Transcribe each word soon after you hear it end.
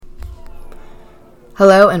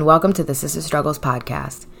Hello and welcome to the Sister Struggles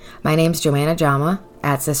Podcast. My name's Joanna Jama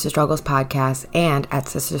at Sister Struggles Podcast and at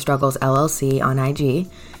Sister Struggles LLC on IG,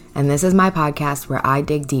 and this is my podcast where I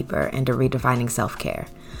dig deeper into redefining self-care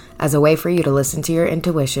as a way for you to listen to your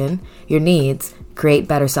intuition, your needs, create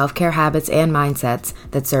better self-care habits and mindsets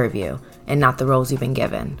that serve you and not the roles you've been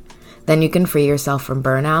given. Then you can free yourself from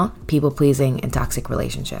burnout, people-pleasing, and toxic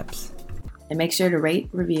relationships. And make sure to rate,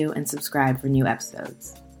 review, and subscribe for new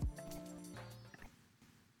episodes.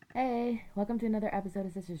 Hey, welcome to another episode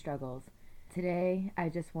of Sister Struggles. Today, I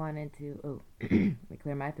just wanted to, let me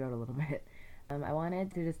clear my throat a little bit. I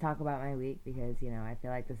wanted to just talk about my week because, I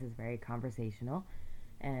feel like this is very conversational.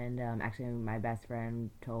 And actually, my best friend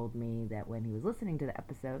told me that when he was listening to the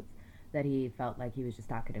episodes, that he felt like he was just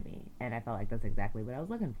talking to me. And I felt like that's exactly what I was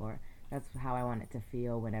looking for. That's how I want it to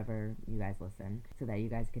feel whenever you guys listen, so that you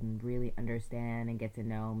guys can really understand and get to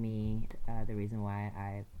know me, the reason why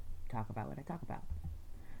I talk about what I talk about.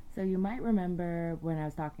 So you might remember when I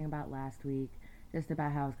was talking about last week, just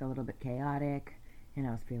about how it was a little bit chaotic, and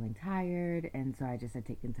I was feeling tired, and so I just had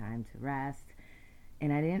taken time to rest,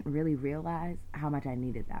 and I didn't really realize how much I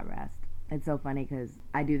needed that rest. It's so funny because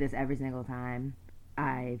I do this every single time.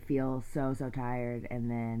 I feel so tired,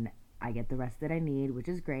 and then I get the rest that I need, which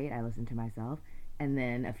is great. I listen to myself, and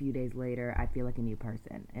then a few days later, I feel like a new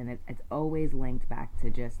person, and it's always linked back to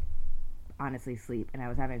just honestly sleep. And I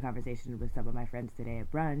was having a conversation with some of my friends today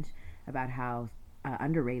at brunch about how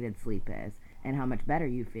underrated sleep is and how much better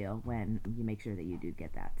you feel when you make sure that you do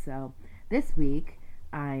get that. So this week,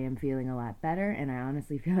 I am feeling a lot better, and I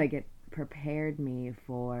honestly feel like it prepared me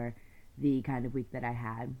for the kind of week that I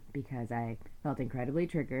had because I felt incredibly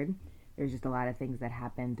triggered. There's just a lot of things that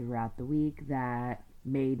happened throughout the week that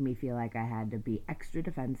made me feel like I had to be extra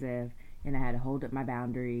defensive, and I had to hold up my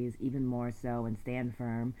boundaries even more so and stand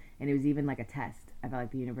firm. And it was even like a test. I felt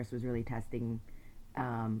like the universe was really testing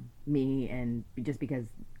me, and just because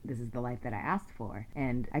this is the life that I asked for.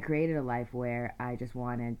 And I created a life where I just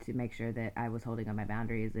wanted to make sure that I was holding up my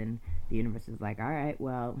boundaries, and the universe was like, all right,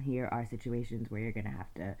 well, here are situations where you're going to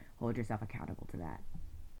have to hold yourself accountable to that.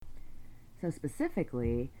 So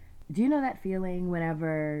specifically, do you know that feeling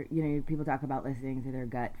whenever, people talk about listening to their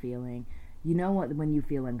gut feeling? You know what, when you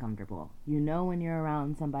feel uncomfortable. You know when you're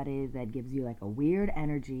around somebody that gives you like a weird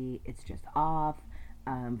energy, it's just off.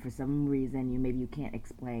 For some reason, maybe you can't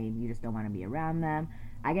explain, you just don't want to be around them.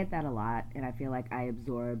 I get that a lot, and I feel like I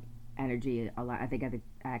absorb energy a lot. I think I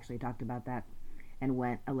actually talked about that and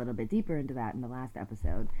went a little bit deeper into that in the last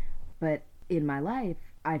episode. But in my life,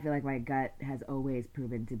 I feel like my gut has always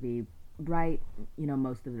proven to be right,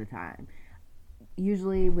 most of the time.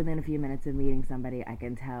 Usually within a few minutes of meeting somebody, I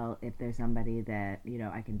can tell if there's somebody that,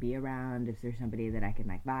 I can be around, if there's somebody that I can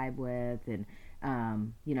like vibe with, and,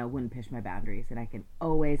 wouldn't push my boundaries. And I can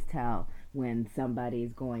always tell when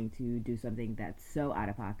somebody's going to do something that's so out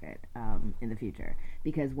of pocket in the future.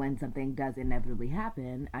 Because when something does inevitably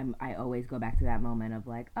happen, I always go back to that moment of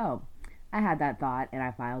like, oh, I had that thought and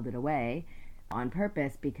I filed it away on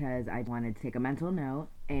purpose because I wanted to take a mental note.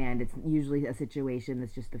 And it's usually a situation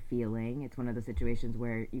that's just a feeling. It's one of the situations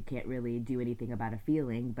where you can't really do anything about a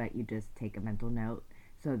feeling, but you just take a mental note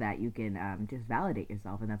so that you can just validate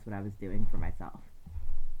yourself. And that's what I was doing for myself.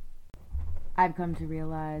 I've come to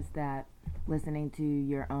realize that listening to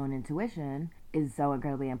your own intuition is so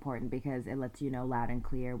incredibly important because it lets you know loud and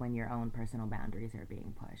clear when your own personal boundaries are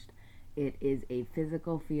being pushed. It is a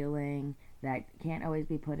physical feeling that can't always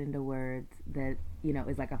be put into words that,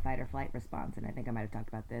 is like a fight or flight response. And I think I might have talked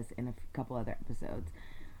about this in a couple other episodes.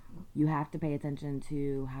 You have to pay attention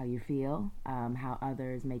to how you feel, how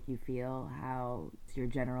others make you feel, how it's your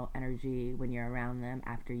general energy when you're around them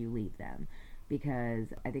after you leave them. Because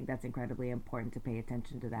I think that's incredibly important to pay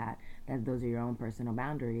attention to that those are your own personal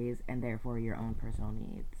boundaries and therefore your own personal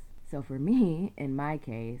needs. So for me, in my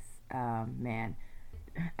case,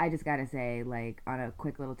 I just gotta say, like, on a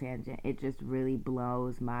quick little tangent, it just really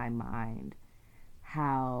blows my mind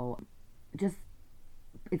how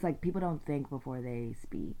it's like people don't think before they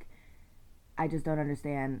speak. I just don't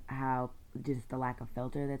understand how just the lack of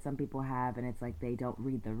filter that some people have, and it's like they don't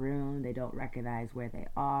read the room, they don't recognize where they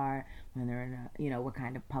are when they're in a, what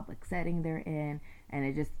kind of public setting they're in, and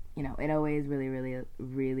it just, it always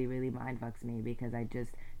really mind fucks me because I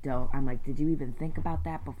just don't, I'm like, did you even think about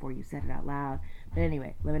that before you said it out loud? But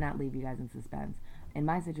anyway, let me not leave you guys in suspense. In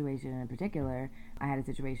my situation in particular, I had a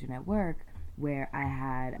situation at work where I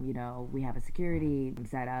had, we have a security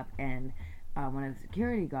set up, and one of the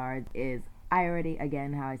security guards is, I already,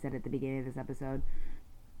 again, how I said at the beginning of this episode,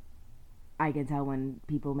 I can tell when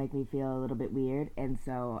people make me feel a little bit weird. And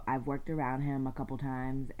so I've worked around him a couple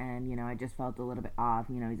times, and, I just felt a little bit off.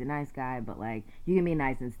 He's a nice guy, but, like, you can be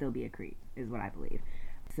nice and still be a creep, is what I believe.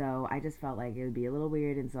 So I just felt like it would be a little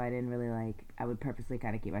weird, and so I didn't really, like, I would purposely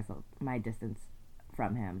kind of keep my distance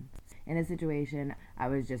from him. In a situation, I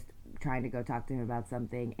was just trying to go talk to him about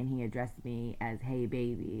something, and he addressed me as, "Hey,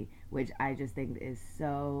 baby," which I just think is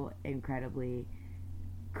so incredibly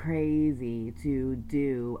crazy to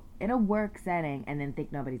do in a work setting and then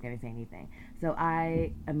think nobody's going to say anything. So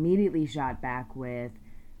I immediately shot back with,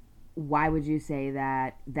 "Why would you say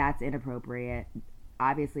that? That's inappropriate.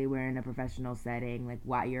 Obviously we're in a professional setting. Like,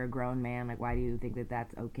 why, you're a grown man, like, why do you think that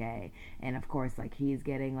that's okay?" And of course, like, he's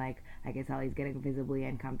getting, like, I can tell he's getting visibly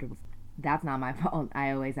uncomfortable. That's not my fault.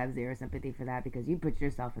 I always have zero sympathy for that because you put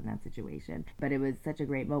yourself in that situation. But it was such a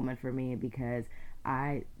great moment for me because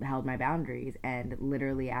I held my boundaries, and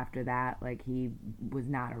literally after that, like, he was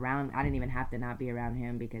not around. I didn't even have to not be around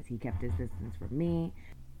him because he kept his distance from me.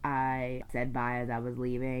 I said bye as I was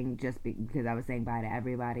leaving just because I was saying bye to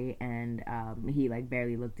everybody, and he, like,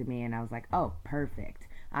 barely looked at me, and I was like, oh, perfect.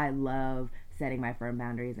 I love setting my firm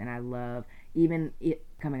boundaries, and I love even it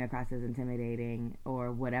coming across as intimidating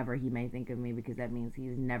or whatever he may think of me, because that means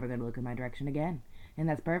he's never going to look in my direction again, and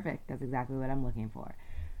that's perfect. That's exactly what I'm looking for.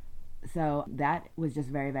 So that was just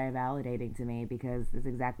very, very validating to me because it's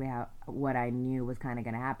exactly what I knew was kind of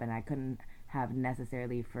going to happen. I couldn't have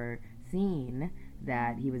necessarily foreseen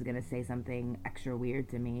that he was going to say something extra weird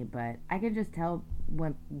to me, but I could just tell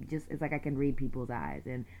it's like I can read people's eyes,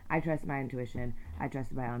 and I trust my intuition. I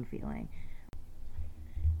trust my own feeling.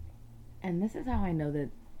 And this is how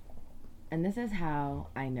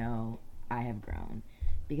I know I have grown.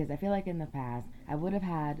 Because I feel like in the past, I would have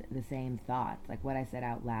had the same thoughts. Like what I said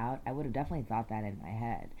out loud, I would have definitely thought that in my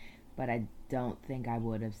head. But I don't think I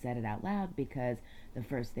would have said it out loud because the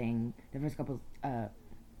first couple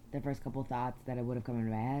thoughts that would have come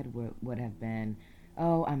into my head would have been,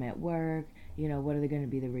 oh, I'm at work, what are going to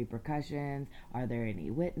be the repercussions? Are there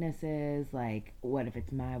any witnesses? Like, what if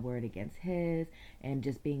it's my word against his? And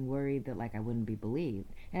just being worried that, like, I wouldn't be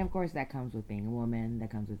believed. And of course that comes with being a woman,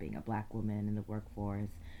 that comes with being a black woman in the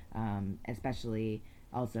workforce, especially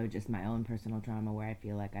also just my own personal trauma where I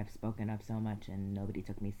feel like I've spoken up so much and nobody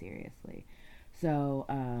took me seriously. So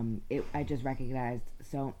I just recognized,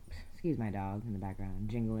 excuse my dog in the background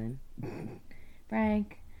jingling,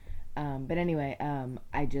 Frank. But anyway, I'm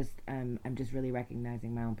just really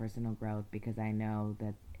recognizing my own personal growth because I know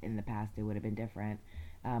that in the past it would have been different,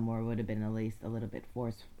 or it would have been at least a little bit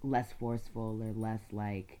less forceful, or less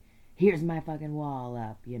like, here's my fucking wall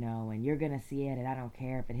up, and you're gonna see it, and I don't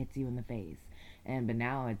care if it hits you in the face. But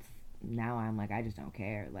now I'm like, I just don't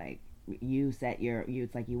care. Like,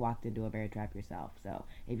 it's like you walked into a bear trap yourself. So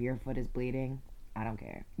if your foot is bleeding, I don't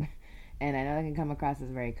care. And I know that can come across as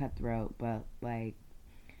very cutthroat, but like,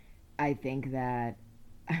 I think that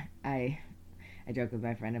I joke with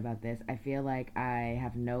my friend about this. I feel like I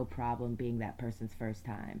have no problem being that person's first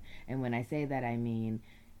time. And when I say that, I mean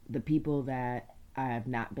the people that have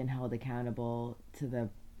not been held accountable to the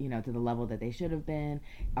level that they should have been,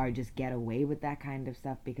 or just get away with that kind of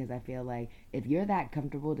stuff, because I feel like if you're that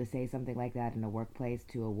comfortable to say something like that in a workplace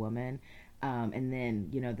to a woman, and then,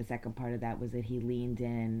 the second part of that was that he leaned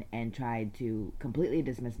in and tried to completely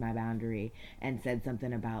dismiss my boundary and said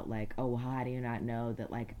something about like, oh, how do you not know that,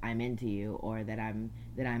 like, I'm into you, or that I'm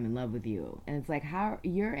in love with you? And it's like, how,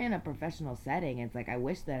 you're in a professional setting. It's like, I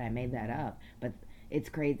wish that I made that up, but it's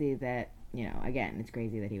crazy that, again, it's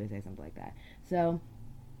crazy that he would say something like that. So,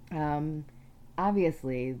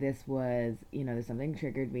 obviously this was, there's something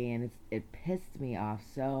triggered me, and it pissed me off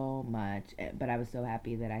so much, but I was so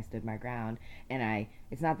happy that I stood my ground. And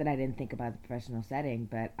it's not that I didn't think about the professional setting,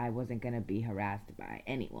 but I wasn't going to be harassed by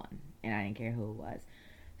anyone, and I didn't care who it was.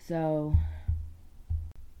 So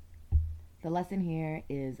the lesson here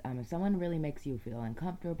is, if someone really makes you feel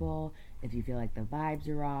uncomfortable, if you feel like the vibes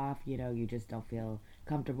are off, you just don't feel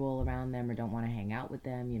comfortable around them, or don't want to hang out with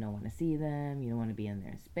them, you don't want to see them, you don't want to be in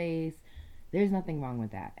their space, there's nothing wrong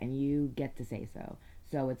with that, and you get to say so.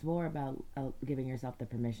 So it's more about giving yourself the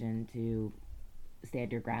permission to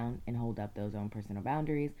stand your ground and hold up those own personal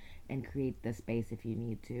boundaries and create the space if you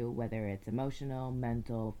need to, whether it's emotional,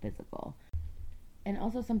 mental, physical. And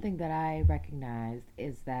also, something that I recognized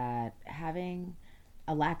is that having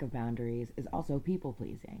a lack of boundaries is also people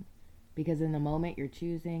pleasing. Because in the moment you're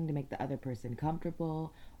choosing to make the other person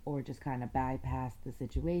comfortable, or just kind of bypass the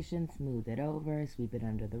situation, smooth it over, sweep it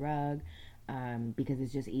under the rug, because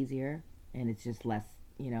it's just easier, and it's just less,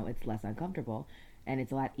 it's less uncomfortable. And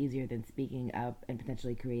it's a lot easier than speaking up and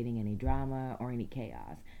potentially creating any drama or any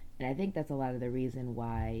chaos. And I think that's a lot of the reason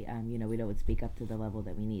why, we don't speak up to the level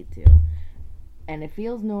that we need to. And it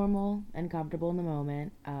feels normal and comfortable in the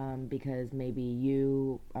moment, because maybe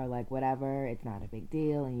you are like, whatever, it's not a big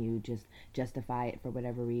deal, and you just justify it for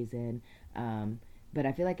whatever reason. But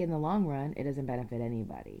I feel like in the long run, it doesn't benefit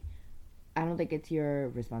anybody. I don't think it's your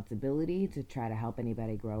responsibility to try to help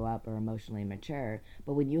anybody grow up or emotionally mature.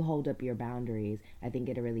 But when you hold up your boundaries, I think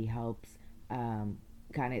it really helps.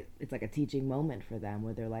 It's like a teaching moment for them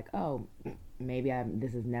where they're like, oh, maybe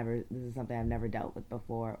this is something I've never dealt with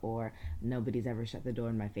before, or nobody's ever shut the door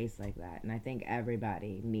in my face like that. And I think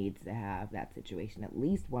everybody needs to have that situation at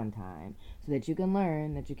least one time, so that you can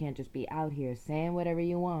learn that you can't just be out here saying whatever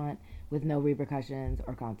you want with no repercussions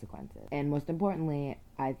or consequences. And most importantly,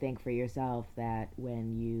 I think for yourself, that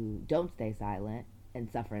when you don't stay silent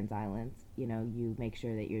and suffer in silence, you make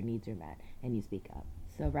sure that your needs are met and you speak up.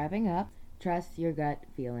 So wrapping up, trust your gut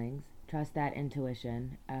feelings. Trust that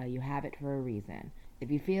intuition. You have it for a reason.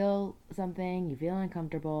 If you feel something, you feel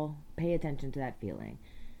uncomfortable, pay attention to that feeling.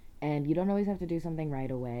 And you don't always have to do something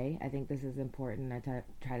right away. I think this is important. I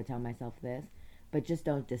try to tell myself this. But just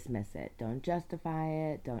don't dismiss it. Don't justify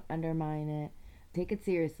it. Don't undermine it. Take it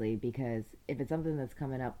seriously, because if it's something that's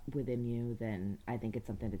coming up within you, then I think it's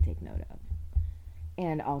something to take note of.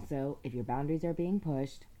 And also, if your boundaries are being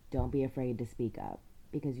pushed, don't be afraid to speak up,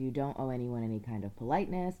 because you don't owe anyone any kind of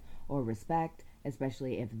politeness or respect,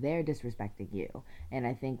 especially if they're disrespecting you. And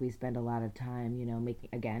I think we spend a lot of time,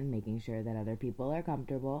 making sure that other people are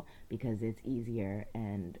comfortable, because it's easier,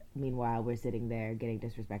 and meanwhile we're sitting there getting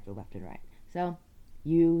disrespected left and right. So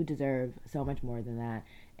you deserve so much more than that.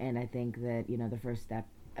 And I think that, the first step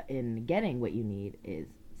in getting what you need is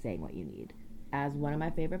saying what you need. As one of my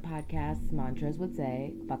favorite podcasts mantras would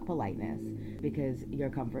say, fuck politeness, because your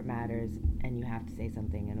comfort matters, and you have to say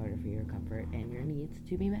something in order for your comfort and your needs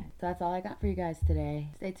to be met. So that's all I got for you guys today.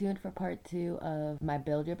 Stay tuned for part 2 of my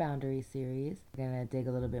Build Your Boundaries series. We're going to dig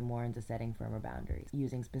a little bit more into setting firmer boundaries,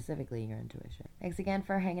 using specifically your intuition. Thanks again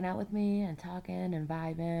for hanging out with me and talking and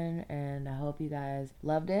vibing, and I hope you guys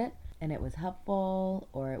loved it and it was helpful,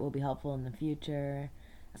 or it will be helpful in the future.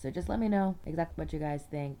 So just let me know exactly what you guys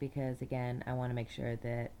think, because again, I want to make sure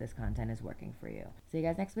that this content is working for you. See you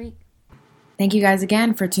guys next week. Thank you guys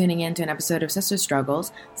again for tuning in to an episode of Sister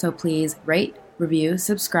Struggles. So please rate, review,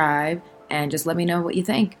 subscribe, and just let me know what you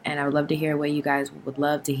think. And I would love to hear what you guys would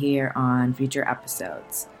love to hear on future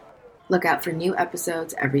episodes. Look out for new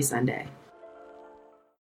episodes every Sunday.